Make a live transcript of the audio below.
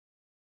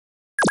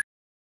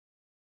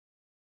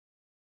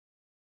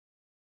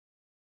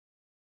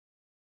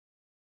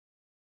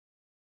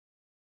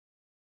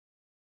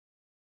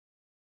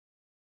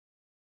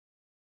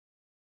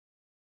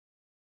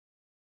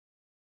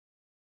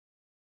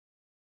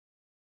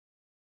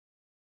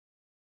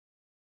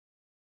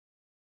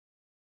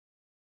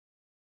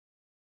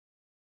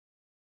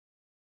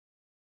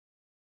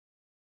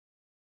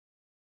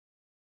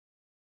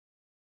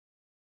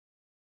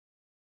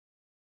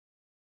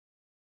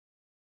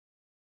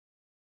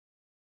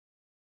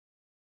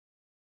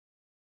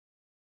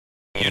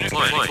Unit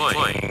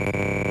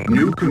flying.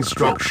 New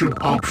construction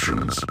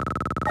options.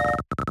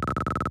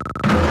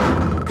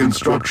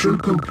 Construction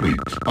complete.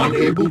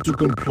 Unable to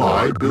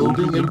comply.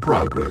 Building in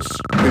progress.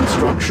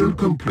 Construction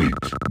complete.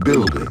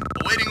 Building.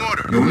 Awaiting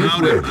order. Unit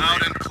ready.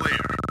 Loud and clear.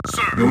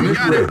 Sir. Unit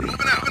got ready. It.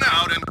 Moving out.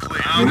 Loud and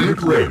clear.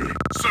 Unit ready.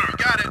 Sir.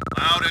 Got it.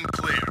 Loud and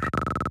clear.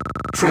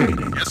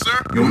 Training. Yes,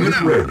 sir.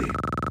 Unit ready.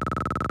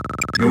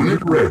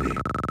 Unit ready.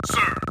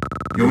 Sir.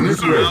 Unit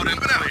Sir. ready. Loud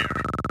and clear.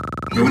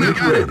 Unit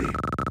got ready.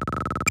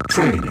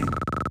 Training.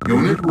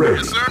 Unit ready.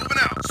 Yes, sir. Moving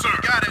out. Sir.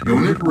 Got it.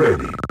 Unit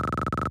ready.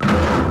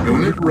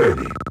 Unit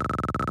ready.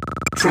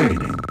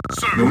 Training.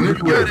 Sir. Unit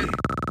got ready.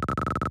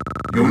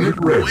 it. Unit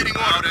ready. Waiting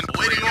order.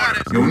 Waiting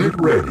order. Unit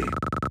ready.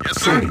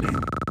 Yes, sir. Training.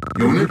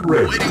 Unit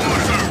ready. Waiting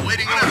order. Sir.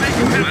 Waiting order.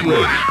 Unit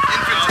ready.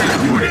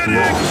 Infantry Unit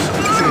lost.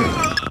 Training.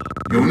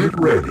 Unit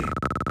ready.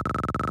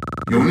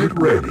 Unit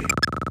ready.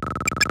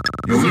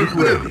 Unit Sir,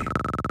 ready.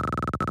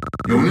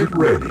 Unit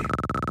ready.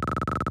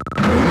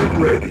 Unit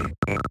ready.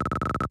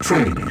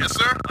 Training. Yes,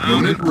 sir.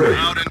 Unit ready.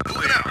 Loud and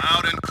clear.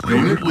 Loud and clear.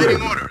 Unit Waiting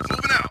ready. orders.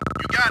 Moving out.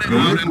 You got it.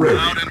 Unit ready.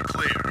 Loud and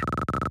clear.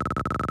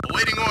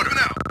 Awaiting orders.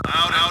 Moving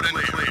out. Loud and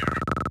clear.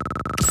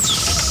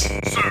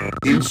 Sir.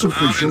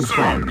 Insufficient Sir.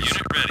 funds.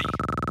 Unit ready.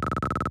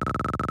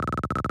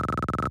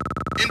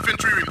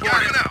 Infantry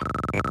reporting out.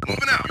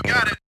 Moving out. You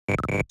got it.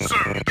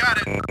 Sir. You got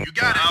it. You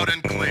got it. Loud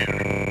and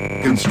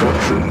clear.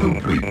 Construction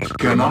complete.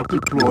 Cannot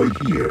deploy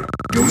here.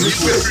 Unit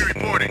Infantry ready.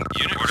 reporting.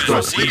 Unit ready. Structure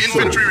Proceed. sold.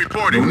 Infantry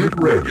reporting. Unit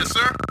ready. Yes,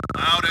 sir.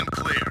 Loud and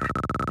clear.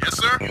 Yes,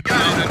 sir. You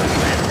got it. Loud and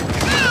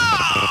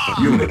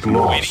clear. Unit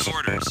lost. Waiting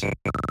orders.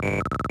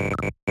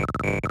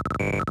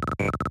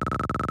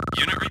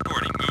 Unit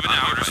reporting. Moving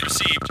out. Orders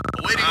received.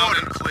 Awaiting Loud order.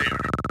 and Clear.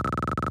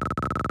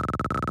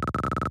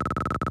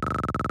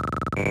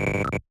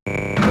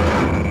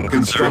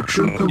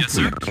 Construction Yes,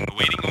 sir. complete.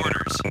 Awaiting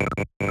orders.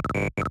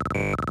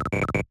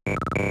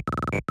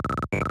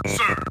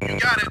 Sir. You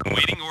got it.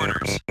 Awaiting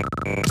orders.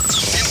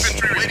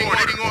 Infantry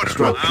reporting order.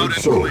 Structure Loud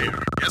and sold. clear.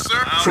 Yes, sir.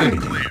 Loud Training.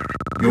 and clear.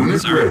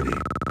 Unit Sir. ready.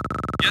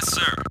 Yes,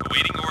 sir.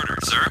 Awaiting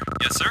orders. Sir.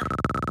 Yes, sir.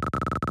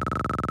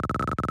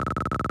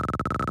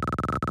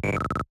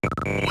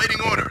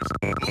 Awaiting orders.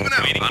 Moving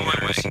out. Waiting on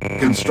my way.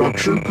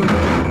 Construction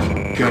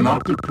complete.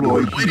 Cannot deploy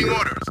Awaiting here.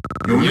 orders.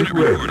 Unit Unit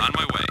ready. report on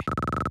my way.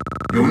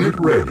 Unit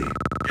ready.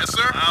 Yes,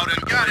 sir. Loud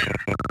and got it.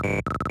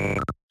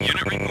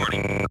 Unit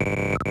reporting.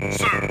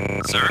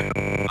 Sir. Sir.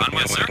 On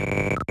my way.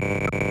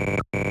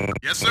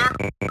 Yes, sir.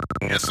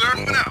 Yes, sir.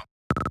 Moving out.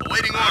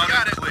 Awaiting order.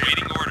 Got it.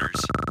 Waiting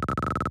orders.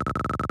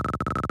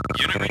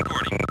 Unit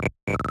reporting.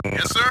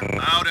 Yes, sir.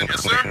 Loud and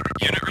yes, sir.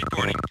 Unit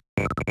reporting.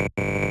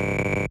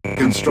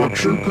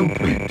 Construction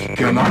complete.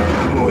 Cannot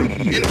deploy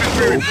here.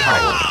 Infantry Low report.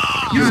 power.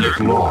 Unit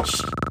Sir.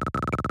 lost.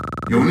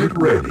 Unit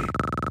ready.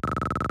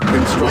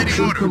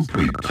 Construction orders.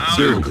 complete. Loud and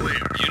Building.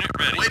 clear. Unit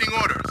ready. Awaiting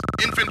orders.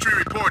 Infantry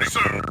reporting.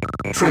 Sir.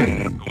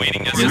 Training.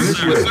 Awaiting yes, Unit yes,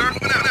 sir. ready. Sir.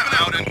 Moving out.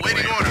 Loud and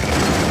waiting orders.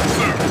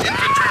 Sir.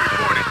 Infantry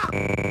reporting.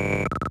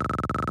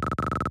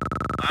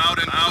 Loud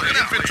and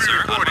infantry Sir,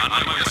 reporting. I'm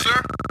on my Yes, way. sir.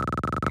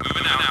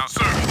 Moving out.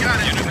 Sir. You got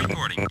it. Unit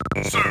reporting.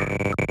 Sir.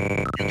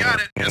 You got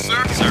it. Yes,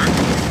 sir. Sir.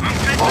 I'm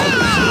taking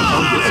Officer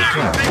under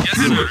attack. Yes,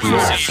 Unit sir.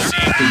 lost.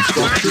 Proceed.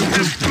 Construction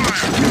complete.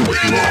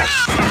 Unit lost.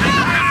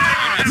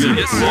 Unit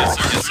Yes, sir. lost.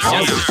 Yes, sir.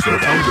 Yes, Officer sir.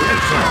 under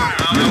attack.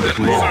 Unit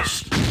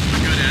lost.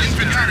 Good.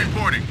 Infantry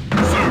reporting.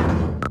 Sir.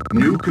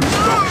 New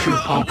construction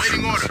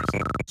Awaiting options. orders.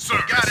 Sir.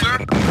 Got it. Sir.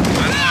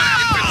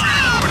 Infantry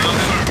reporting.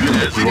 Sir.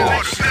 Unit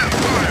lost.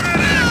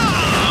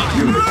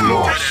 Unit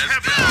lost.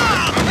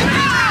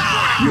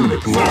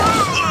 Unit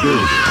lost.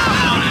 Building.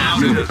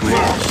 Unit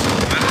lost.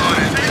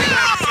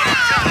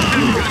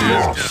 Unit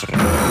lost.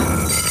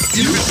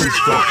 New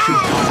construction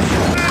options.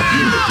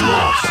 Unit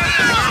lost.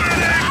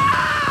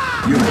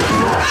 Unit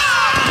lost.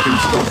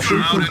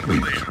 Construction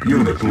complete.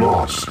 Unit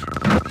lost.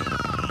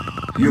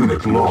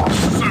 Unit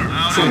lost.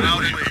 Training.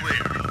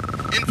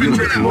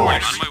 Infantry Unit On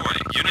lost. my way.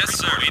 Unit yes,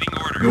 sir. Waiting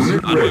orders.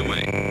 Unit on ready. my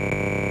way.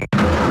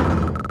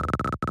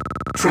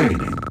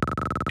 Training.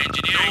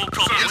 Engineering.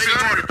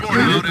 Infantry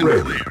reporting. Unit Loud and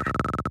ready. clear.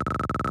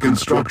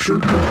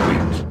 Construction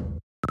complete.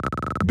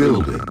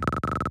 Building.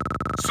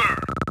 Sir.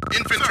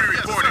 Infantry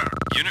reporting.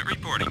 Unit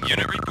reporting.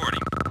 Unit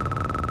reporting.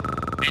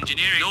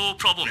 Engineering. No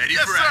problem. Ready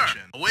for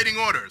action. Awaiting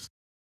orders.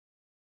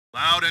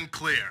 Loud and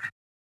clear.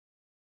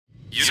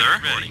 Unit sir.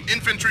 Ready.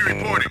 Infantry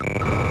reporting.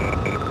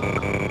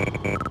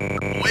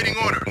 Awaiting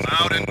orders.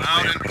 Loud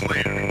and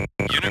clear.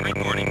 Unit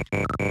reporting.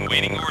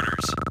 Waiting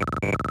orders.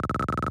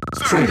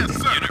 Sir. Training.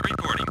 Yes, sir. Unit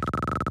reporting.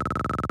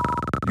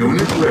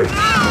 Unit ready.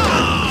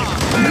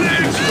 New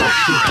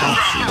construction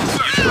options.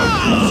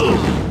 Structure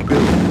sold.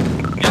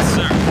 Building. Yes,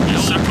 sir.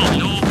 Yes, sir.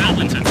 No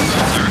problem.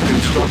 Sir.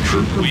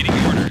 Construction Waiting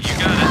complete. order. You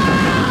got it.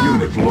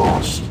 Unit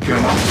lost.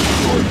 Cannot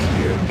deploy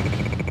here.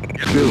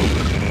 Yes.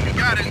 Building. You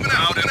got it.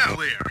 Loud and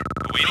clear.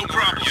 Waiting No order.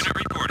 problem. Unit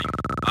reporting.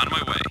 On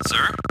my way.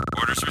 Sir.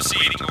 Orders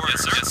received. Waiting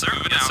orders. Yes, sir.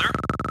 Moving yes, out. Sir.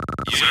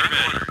 Unit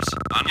ready. Orders.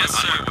 On my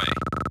way.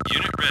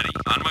 Unit ready.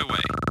 On my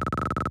way.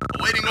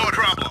 Awaiting order.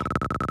 No problem.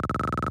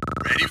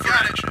 Ready for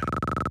action.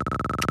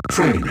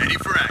 Training. Ready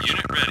for action.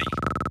 Unit ready.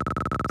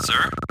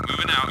 Sir.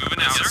 Moving out.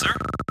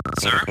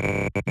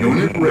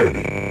 Unit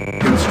ready.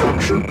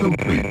 Construction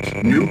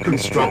complete. New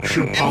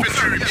construction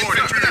Infantry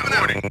options.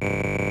 reporting.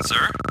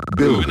 Sir?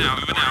 Building. Moving out.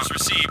 Orders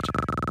received.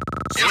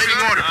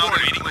 Awaiting orders.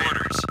 Awaiting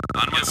orders.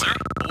 On my way.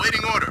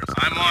 Awaiting orders.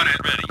 I'm on it.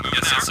 Ready.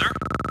 Moving out, sir.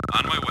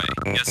 On my way.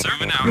 Yes, sir.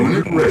 Moving out.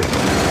 Unit ready.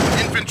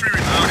 Infantry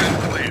reporting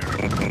clear.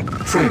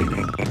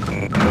 Training.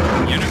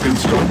 Unit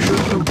Construction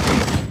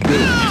complete.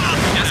 Building.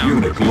 Yes, sir.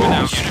 Unit Moving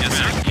out. lost. Yes,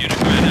 sir. Unit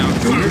right out.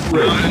 Unit I'm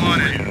ready. on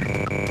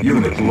it.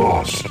 Unit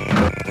lost.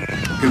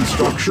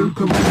 Construction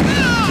complete.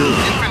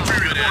 Building. Infantry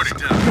reporting.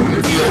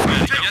 Unit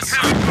ready. Yes,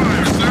 sir.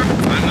 Fire, sir.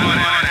 I'm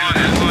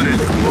on it.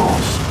 Unit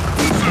lost.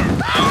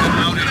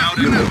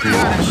 Unit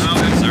lost.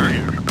 Sir.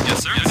 Yes,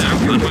 sir. Yes, sir. On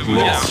my Unit way.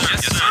 Yes, lost. sir.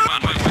 Yes, sir. On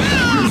my way.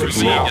 Unit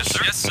Received. lost. Yes,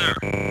 sir. Yes, sir.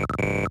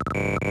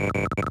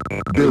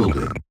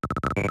 Building.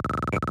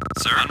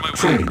 Sir, on my way.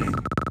 Training.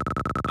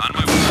 On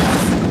my way.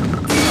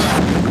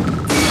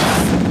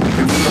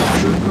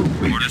 Construction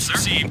complete. Orders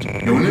received.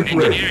 Unit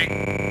ready.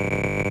 Engineering.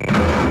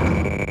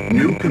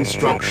 New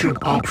construction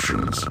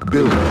options.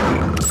 Building.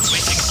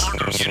 Waiting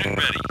orders. Unit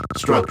ready.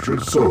 Structure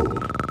sold.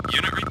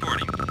 Unit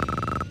reporting.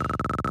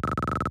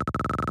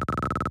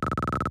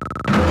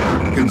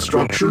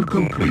 Construction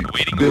complete.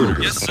 Awaiting order.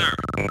 Building. Yes, sir.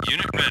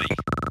 Unit ready.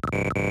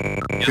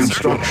 Yes, sir.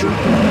 Construction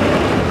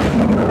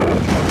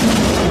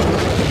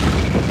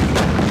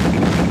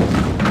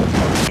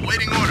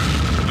Awaiting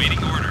orders.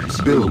 Waiting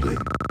orders. building.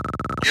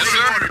 Yes,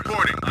 sir.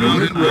 Reporting.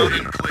 Unit Loud ready.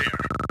 and clear.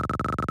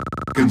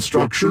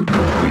 Construction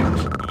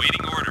complete.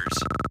 Awaiting orders.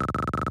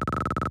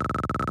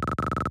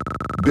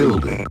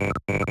 Building.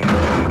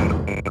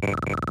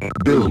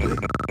 Building.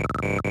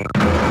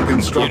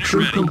 Construction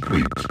Unit ready.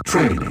 complete.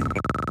 Training.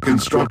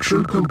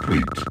 Construction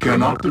complete.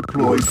 Cannot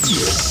deploy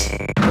here. Sir.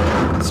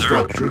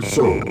 Structure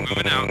sold.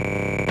 Moving out.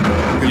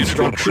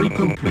 Construction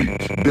complete.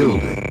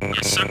 Building.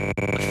 Yes, sir.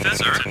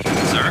 Affirmative.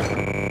 Sir.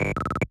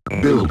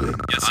 Building.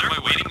 Yes, sir. On my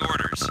waiting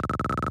orders.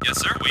 Yes,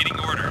 sir. Waiting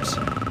orders.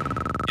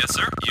 Yes,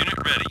 sir. Unit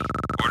ready.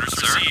 Orders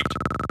received.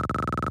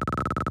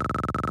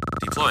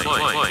 Deploy.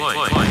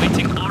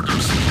 Waiting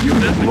orders.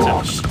 Unit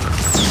lost.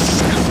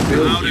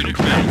 Building Unit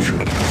ready.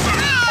 captured.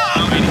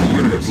 Waiting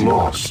Unit orders.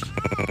 lost.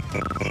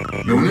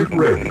 Unit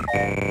ready.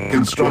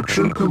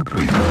 Construction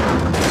complete.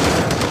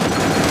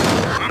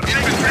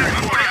 Infantry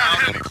reporting.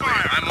 Loud and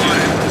clear. I'm on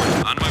it.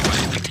 On my way.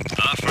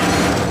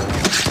 Affirmative.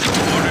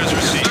 Orders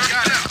received.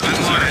 Got it.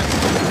 I'm on it.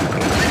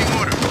 Awaiting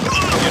orders.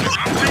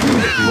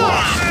 Unit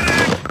lost.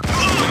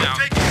 Moving out.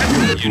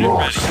 Unit Unit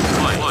lost.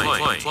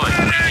 ready. Fly.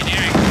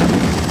 Engineering.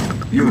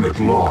 Unit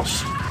lost.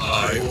 I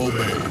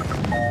obey.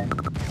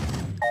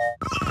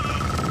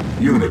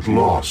 Unit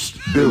lost.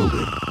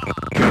 Building.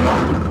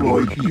 Cannot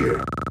deploy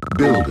here.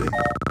 Building.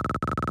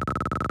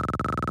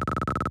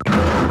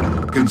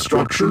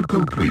 Construction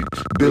complete.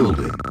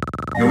 Building.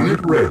 Unit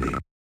ready.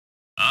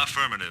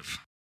 Affirmative.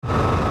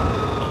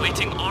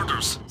 Awaiting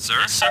orders. Sir?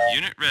 Yes, sir.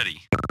 Unit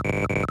ready.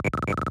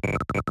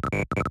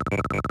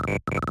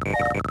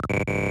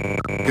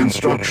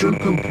 Construction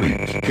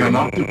complete.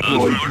 Cannot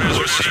deploy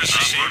Orders here.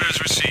 received.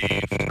 Orders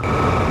received.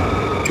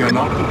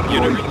 Cannot deploy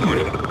Unit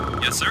here.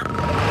 reporting. Yes, sir.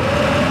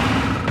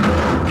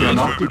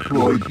 Cannot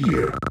deploy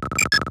here.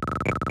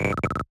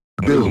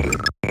 Building.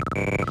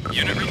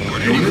 Unit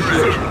reporting. Unit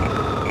ready.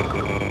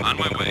 On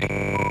my way.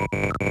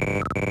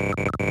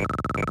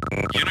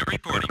 Unit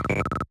reporting.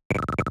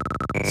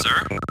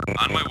 Sir,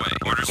 on my way.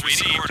 Orders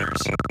received.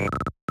 Orders.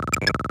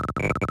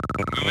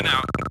 Moving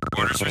out.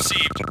 Orders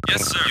received.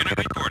 Yes, sir. Unit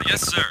reporting.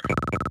 Yes, sir.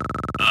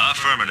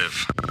 Affirmative.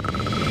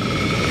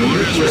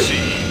 Unit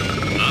ready.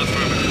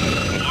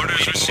 Affirmative.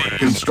 Orders received.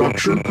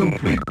 Construction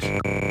complete.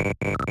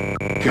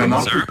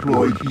 Cannot Sir?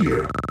 deploy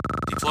here.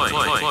 Deploy.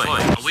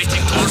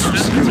 Awaiting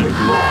orders. Unit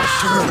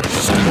lost.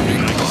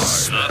 Standing by.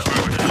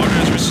 Affirmative.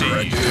 Orders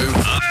received.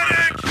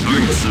 Affirmative.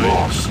 Unit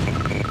lost.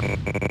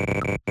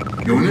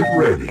 Unit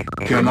ready.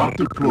 Cannot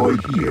deploy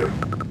here.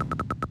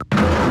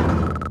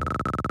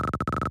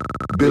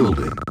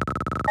 Building.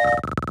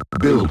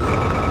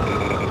 Building.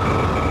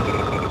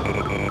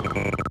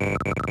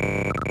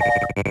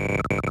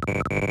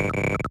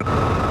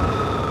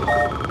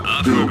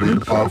 Building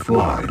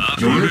offline.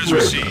 Unit Orders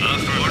ready. received.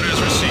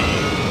 Orders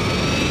received.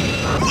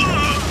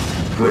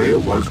 Player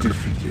was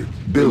defeated.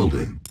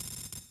 Building.